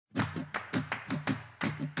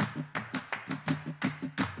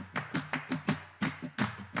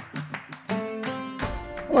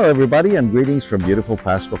Hello everybody, and greetings from beautiful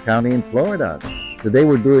Pasco County in Florida. Today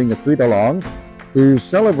we're doing a tweet-along to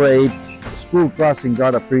celebrate School Crossing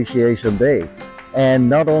Guard Appreciation Day. And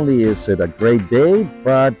not only is it a great day,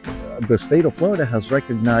 but the state of Florida has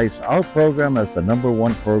recognized our program as the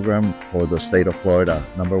 #1 program for the state of Florida,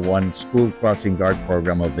 #1 School Crossing Guard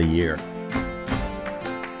Program of the year.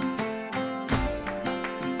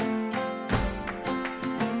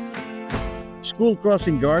 School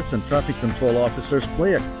crossing guards and traffic control officers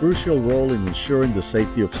play a crucial role in ensuring the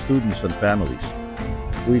safety of students and families.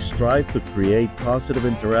 We strive to create positive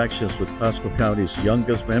interactions with Pasco County's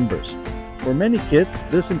youngest members. For many kids,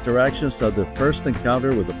 these interactions are their first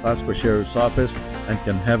encounter with the Pasco Sheriff's Office and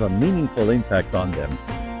can have a meaningful impact on them.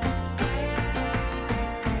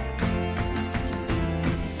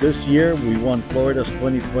 This year, we won Florida's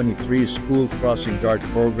 2023 School Crossing Guard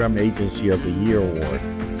Program Agency of the Year Award.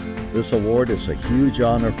 This award is a huge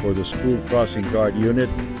honor for the School Crossing Guard Unit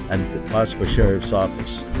and the Pasco Sheriff's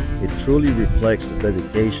Office. It truly reflects the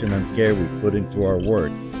dedication and care we put into our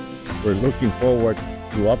work. We're looking forward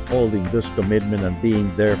to upholding this commitment and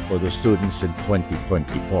being there for the students in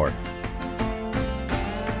 2024.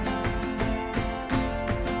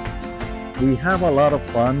 We have a lot of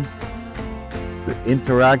fun to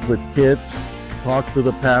interact with kids, talk to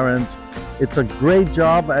the parents. It's a great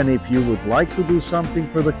job, and if you would like to do something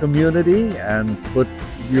for the community and put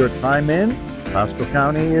your time in, Pasco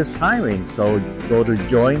County is hiring. So go to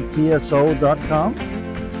jointso.com,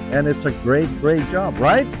 and it's a great job,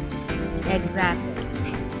 right? Exactly.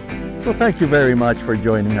 So thank you very much for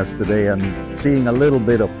joining us today and seeing a little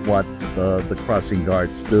bit of what the crossing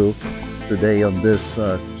guards do today on this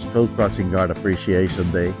School Crossing Guard Appreciation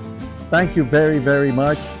Day. Thank you very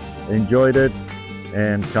much. Enjoyed it.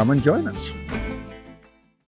 And come and join us.